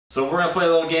So we're gonna play a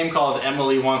little game called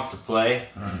Emily Wants to Play.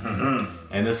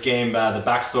 And this game, the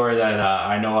backstory that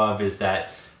I know of is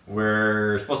that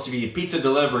we're supposed to be a pizza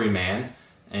delivery man,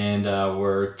 and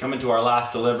we're coming to our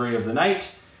last delivery of the night,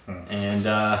 and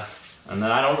then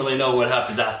I don't really know what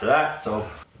happens after that. So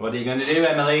what are you gonna do,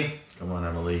 Emily? Come on,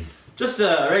 Emily. Just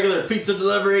a regular pizza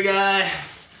delivery guy,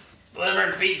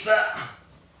 delivering pizza.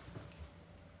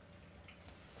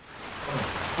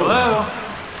 Hello?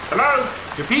 Hello?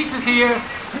 Your pizza's here.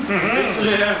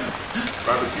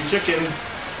 Barbecue chicken.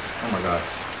 Oh my god.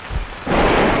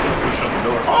 Who shut the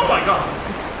door? Oh my god!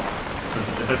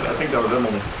 I think that was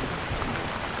Emily.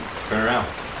 Turn around.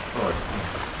 Oh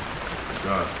my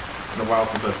god. It's been a while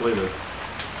since I played a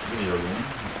video game.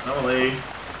 Emily.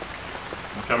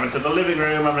 I'm coming to the living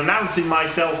room. I'm announcing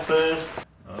myself first.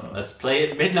 Let's play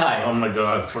at midnight. Oh my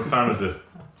god. What time is it?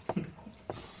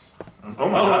 Oh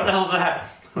my god. What the hell's that?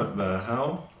 What the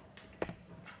hell?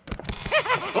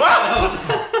 What?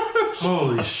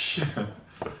 Holy shit.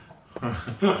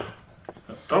 Oh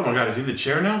my god, is he in the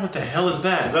chair now? What the hell is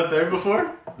that? Was that there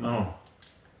before? No.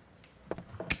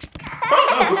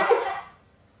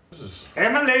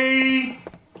 Emily!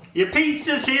 Your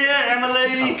pizza's here,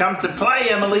 Emily! I've come to play,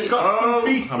 Emily! Got some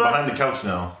pizza. I'm behind the couch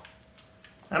now.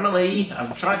 Emily,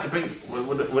 I'm trying to bring...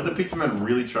 Would the pizza man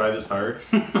really try this hard?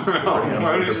 Why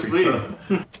don't you just leave?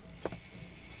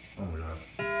 Oh my god.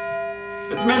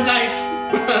 It's midnight!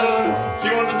 She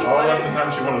wanted to play. Oh, that's the time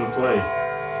she wanted to play.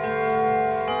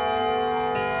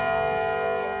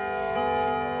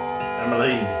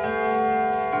 Emily.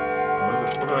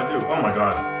 What do I do? Oh my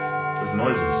god. There's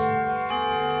noises.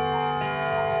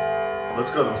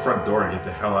 Let's go to the front door and get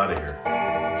the hell out of here.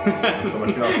 At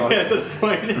this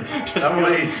point, just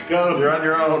Emily, go. You're on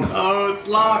your own. Oh, it's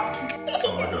locked.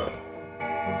 Oh my god.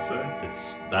 What's that?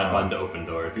 It's that button to open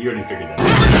door, but you already figured that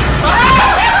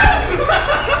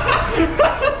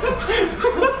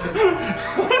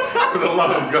For the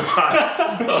love of God.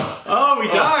 Oh, we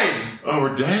died. Oh,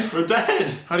 we're dead? We're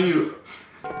dead. How do you...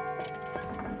 Oh,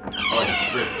 I can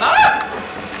sprint. Ah!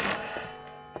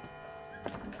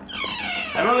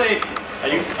 Emily, are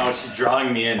you... Oh, she's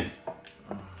drawing me in.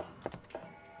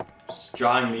 She's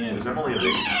drawing me in. Is Emily a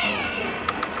big...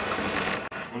 Oh,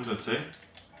 what does that say?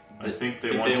 I think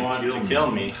they want to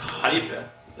kill me. How do you...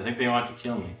 I think they want to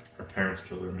kill me. Her parents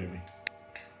killed her, maybe.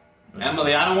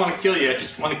 Emily, I don't want to kill you. I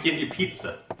just want to give you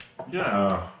pizza.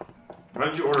 Yeah. Why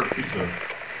did you order pizza?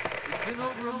 It's been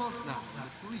over a month now, and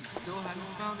the police still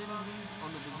haven't found any leads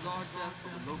on the bizarre death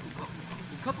of a local couple.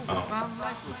 The couple was found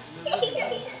lifeless in their living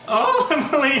room. Oh,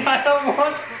 Emily, I don't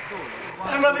want...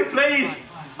 Emily, please.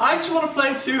 I just want to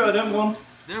play too. I don't want...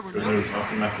 There were Good no news.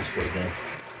 Austin Matthews scored again.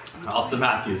 Austin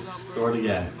Matthews, sword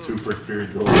again. 2 first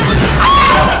period goals.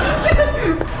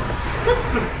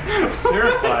 That's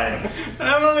terrifying.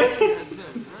 Emily!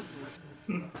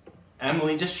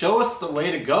 Emily, just show us the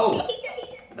way to go.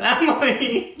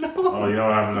 Emily! No! Oh, you know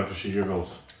what happens after she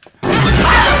giggles? It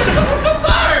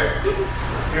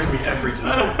Scares me every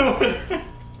time.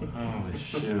 Holy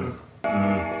shit.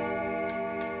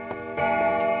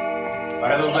 Why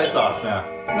are those lights off now?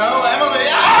 No, Emily!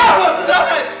 Ah! What's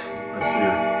that? I see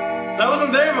her. That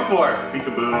wasn't there before.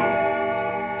 Peekaboo.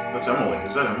 That's Emily.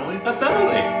 Is that Emily? That's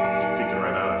Emily. She's peeking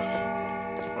right at us.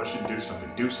 Why should do something?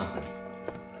 Do something.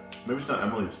 Maybe it's not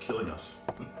Emily that's killing us.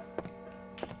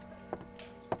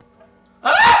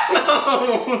 Ah!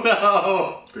 No!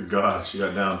 No! Good God, she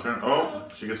got down. Turn. Oh,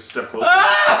 she gets a step closer.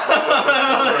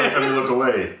 Ah! Every time you look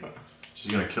away,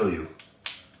 she's gonna kill you.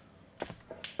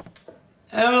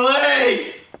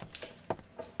 Emily!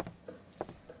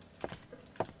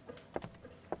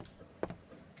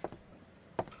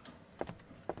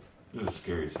 This is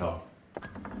scary as hell.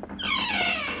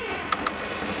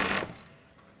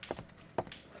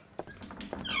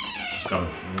 She's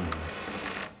coming.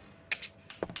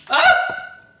 Ah!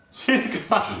 She's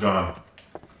gone. She's gone.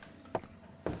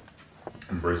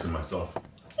 Embracing myself.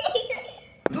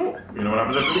 No. You know what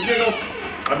happens after the giggle?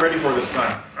 I'm ready for this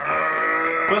time.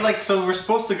 But like, so we're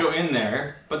supposed to go in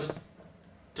there, but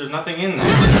there's nothing in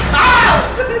there. Ah!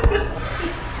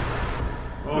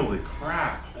 Holy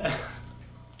crap.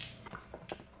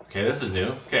 Okay, this is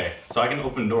new. Okay, so I can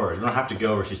open doors. We don't have to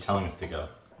go where she's telling us to go.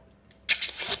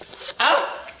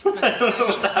 Ah! I don't know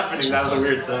what's happening. That was a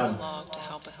weird sound. Log to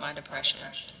help with my depression.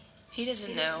 He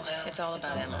doesn't know. It's all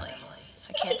about Emily.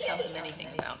 I can't tell him anything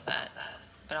about that,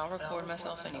 but I'll record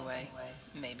myself anyway.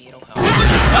 Maybe it'll help. Oh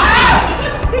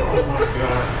my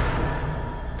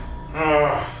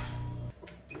god.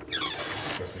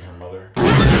 Especially her mother. Oh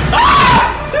my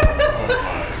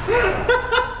god.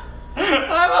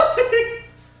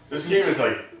 This game is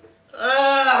like...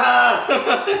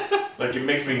 Like it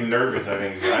makes me nervous having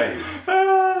anxiety.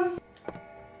 That's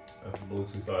a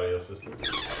Bluetooth audio system.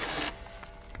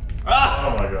 Ah!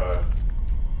 Oh my god.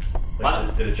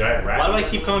 Like, did a giant rat? Why do I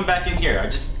keep coming back in here? I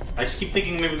just keep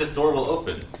thinking maybe this door will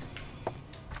open.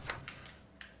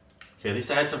 Okay, at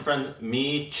least I had some friends.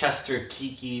 Me, Chester,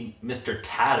 Kiki, Mr.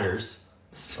 Tatters.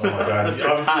 Oh my god, Mr.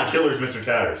 Obviously the killer's Mr.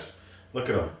 Tatters. Look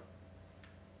at him.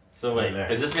 So wait,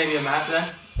 is this maybe a map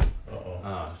then? Uh-oh.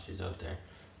 Oh, she's out there.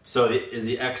 So is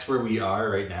the X where we are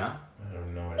right now? I have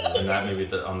no idea. And that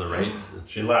maybe on the right?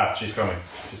 She laughed. She's coming.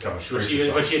 She's coming. Would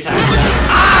she attack us?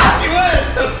 Ah! She would!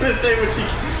 I was gonna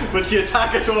say, would she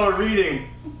attack us while we're reading?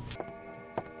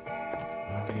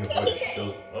 How can you avoid it?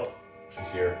 Oh,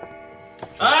 she's here.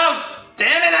 Oh!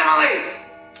 Damn it, Emily!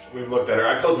 We've looked at her.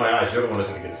 I closed my eyes. You're the one who's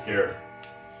gonna get scared.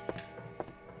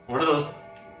 What are those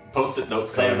post-it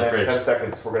notes say In on the the next fridge? 10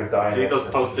 seconds, we're gonna die. Do you think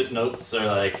those post-it notes are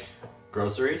like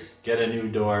groceries? Get a new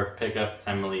door, pick up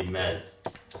Emily meds.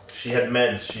 She had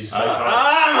meds. She's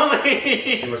psychotic.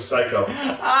 Emily! She was psycho.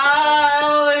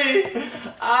 Emily!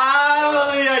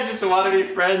 Emily! I just want to be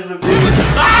friends with you.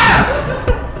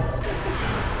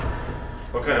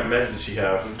 What kind of meds did she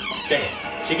have? Okay,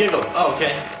 she giggled. Oh,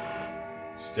 okay.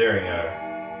 Staring at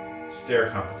her. Stare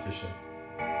competition.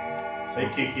 Say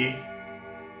Kiki.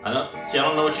 I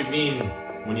don't know what you mean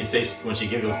when you say when she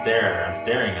giggles. Stare at her. I'm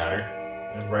staring at her.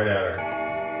 And right at her.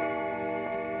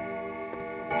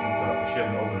 She had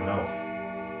an open mouth.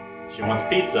 She wants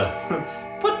pizza.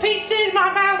 Put pizza in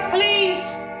my mouth, please.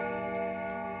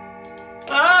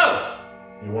 Oh!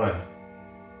 You won.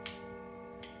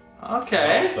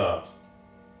 Okay. Stop.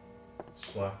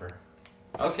 Slap her.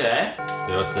 Okay.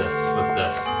 Dude, what's this? What's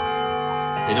this?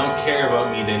 They don't care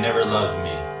about me. They never loved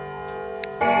me.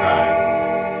 Right.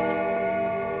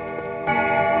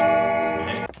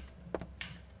 Okay.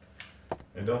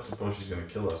 I don't suppose she's gonna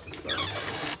kill us this time.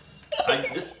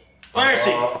 Where is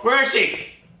she? Where is she?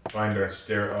 Find her and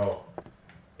stare. Oh.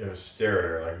 You have to stare at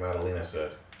her like Madalena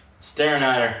said. Staring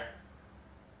at her.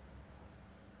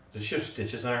 Does she have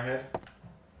stitches on her head?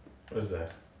 What is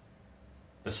that?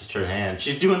 That's just her hand.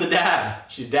 She's doing the dab.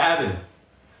 She's dabbing.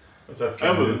 What's up,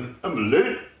 I'm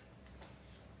late.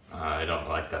 I don't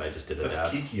like that. I just did a That's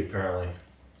dab. Kiki, apparently.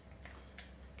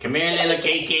 Come here, little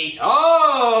Kiki.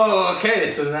 Oh, okay.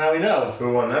 So now we know.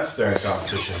 Who won that staring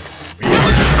competition?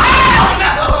 Oh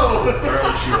no!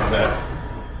 Apparently she won that.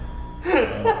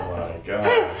 Oh my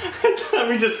god.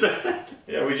 We just.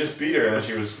 Yeah, we just beat her and then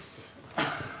she was...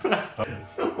 Put the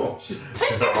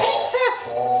pizza!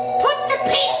 Put the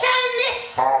pizza on this!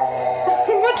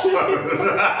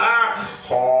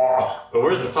 But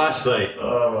where's the flashlight?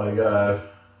 Oh my god.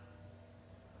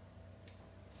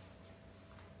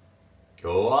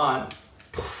 Go on.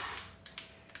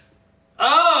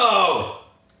 Oh!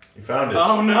 You found it.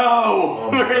 Oh no!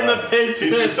 Oh my We're in the God.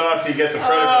 basement. Future Saucy gets a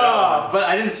credit for that one. But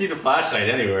I didn't see the flashlight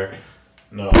anywhere.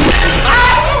 No.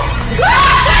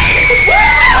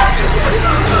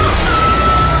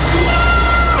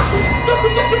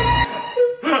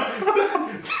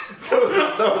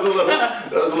 that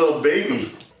was a little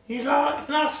baby. You got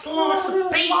a slice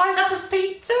of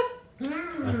pizza?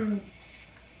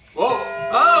 Whoa!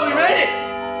 Oh, we made it!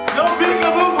 No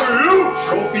peekaboo for you!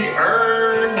 Trophy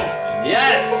earned.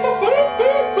 Yes!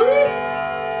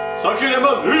 Suck it,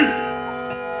 Emily!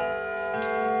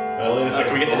 Madalena's like,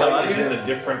 Can we get the hell out of he's here? in a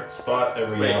different spot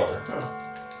every Wait. hour.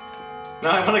 No,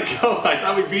 I want to go. I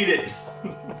thought we beat it.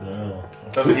 No. I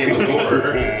thought the game was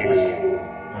over. Oh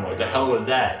my What the god. hell was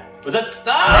that? Was that?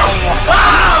 Oh!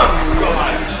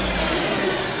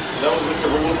 That was Mr.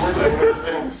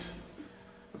 Wigglesworth.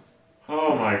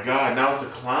 Oh my god, now it's a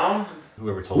clown?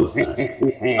 Whoever told us that.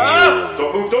 Ah!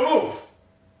 Don't move, don't move!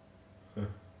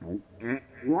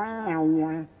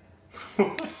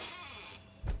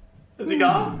 Is he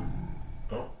gone?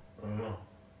 Oh, I don't know.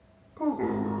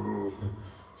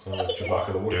 Sounds like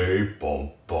Chewbacca the Wookiee. Day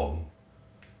bum bum.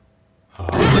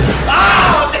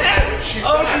 Oh, Damn! She's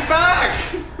back!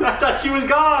 I thought she was Oh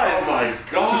gone! my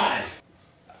god!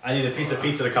 I need a piece of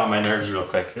pizza to calm my nerves real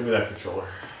quick. Give me that controller.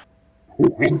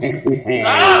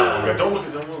 Ah! Oh god, don't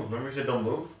move. Remember you said don't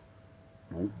move?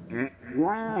 Don't get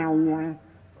wild.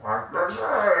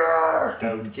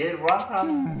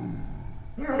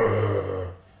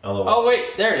 Hello. Oh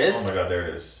wait, there it is. Oh my god, there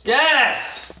it is.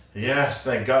 Yes! Yes,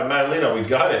 thank god. Madalena, we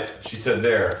got it. She said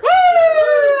there.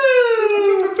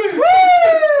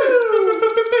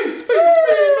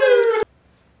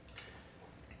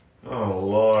 Oh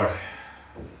lord.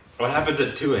 What happens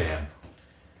at 2 a.m.?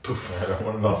 Poof. I don't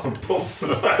want to know. Poof.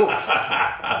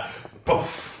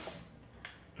 Poof.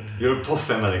 You're a puff,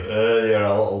 Emily. You're a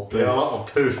little poof. You're a little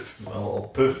poof. A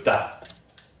little poofed up.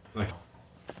 Like,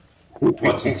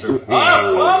 Watch him serve.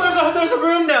 Oh, there's a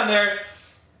room down there.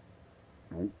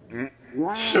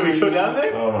 Should we go down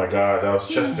there? Oh my god, that was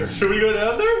Chester. Should we go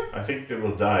down there? I think that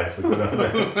we'll die if we go down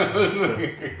there.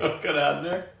 Go down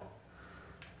there.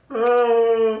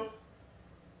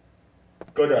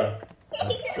 Go down.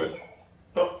 Good.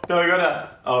 Oh, no, go down.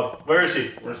 Oh, where is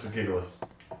she? Where's the giggler?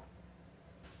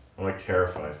 I'm like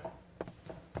terrified.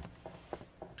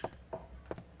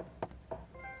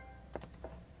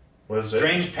 What is it?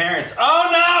 Strange parents. Oh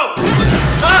no!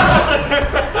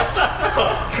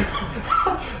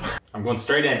 I'm going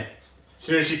straight in. As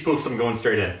soon as she poofs, I'm going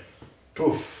straight in.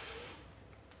 Poof.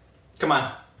 Come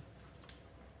on.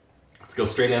 Let's go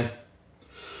straight in.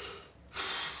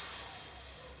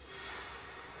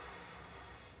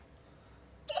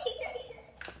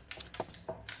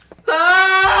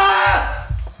 Ah!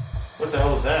 What the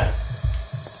hell is that?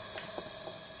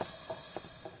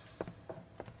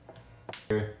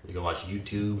 You can watch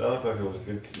YouTube. That looked like it was a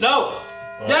good. No!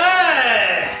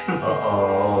 Yeah!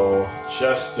 Uh-oh.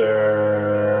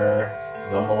 Chester.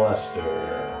 The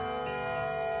molester.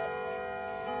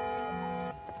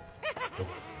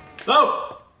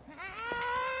 No!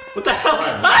 What the hell?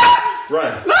 Run. Ah!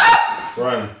 Run. Ah!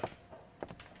 Run.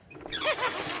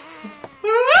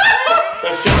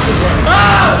 That's Chester's run.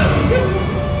 Ah!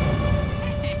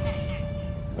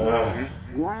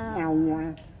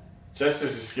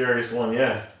 Chester's the scariest one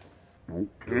yet.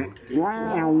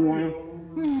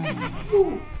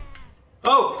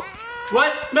 Oh!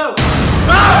 What? No!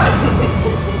 Ah!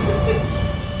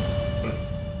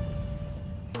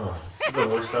 Oh, this is the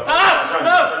worst stuff. Ah! Run,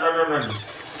 No! run.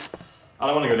 I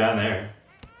don't want to go down there.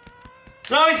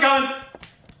 No, he's coming!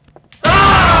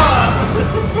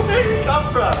 Ah! Where did he come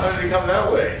from? How did he come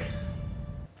that way?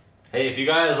 Hey, if you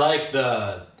guys like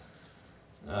the...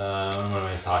 what am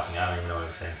I talking? I don't even know what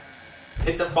I'm saying.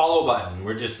 Hit the follow button.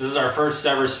 This is our first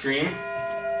ever stream.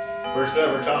 First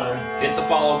ever time. Hit the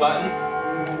follow button.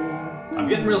 I'm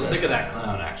getting real sick of that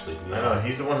clown, actually. To be I know, honest.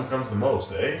 he's the one who comes the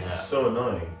most, eh? Yeah. He's so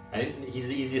annoying. He's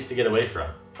the easiest to get away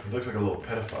from. He looks like a little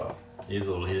pedophile. He's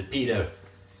a pedo.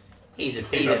 He's a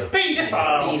pedo. He's a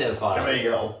pedophile. He's a pedophile. Come here, you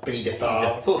little He's a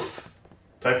pedophile. poof.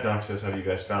 Type Knox says, have you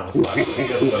guys found the flashlight?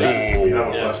 Yes, buddy. We have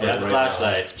a Yes, we flashlight have the right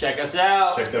flashlight. Check us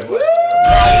out. now. Check that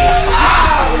flashlight.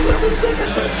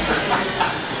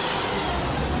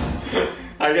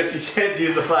 I guess you can't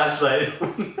use the flashlight.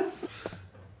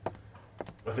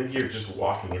 I think you're just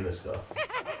walking into stuff.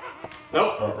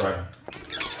 Nope. Oh, run.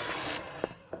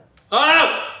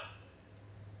 Oh!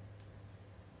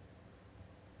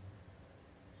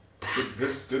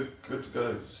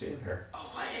 Good seeing her.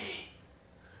 Away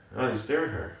Oh, you stared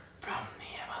at her. from the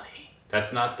Emily. That's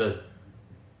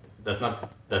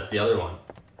the other one.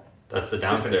 That's the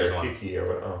downstairs one. Kiki or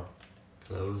what? Oh.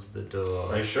 Close the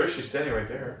door. Are you sure she's standing right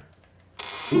there?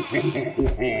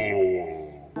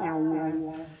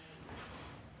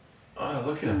 Oh,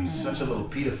 look at him. He's such a little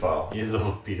pedophile. He is a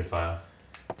little pedophile.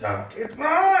 It's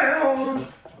wild.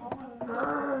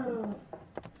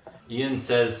 Ian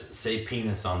says, say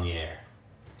penis on the air.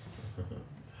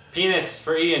 Penis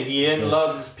for Ian. Ian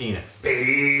loves his penis.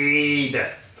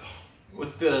 Penis.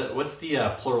 What's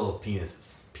the plural of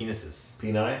penises? Penises.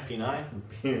 Peni? Peni?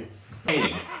 Peni.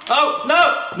 Painting. Oh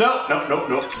no! No!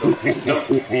 No.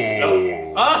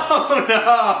 Oh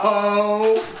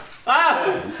no!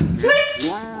 Ah!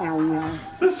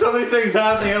 There's so many things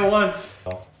happening at once.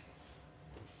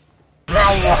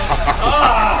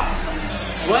 Ah!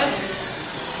 What?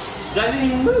 That didn't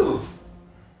even move.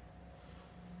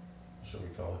 Should we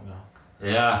call it now?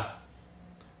 Yeah.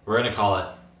 We're gonna call it.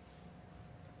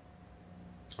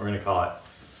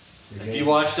 If you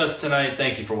watched us tonight,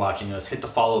 thank you for watching us. Hit the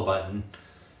follow button.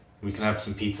 We can have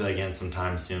some pizza again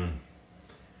sometime soon.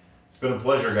 It's been a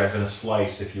pleasure, guys. Been a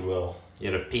slice, if you will.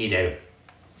 You're a pedo.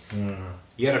 Hmm.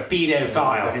 You're a I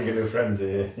pedophile. think your new friends.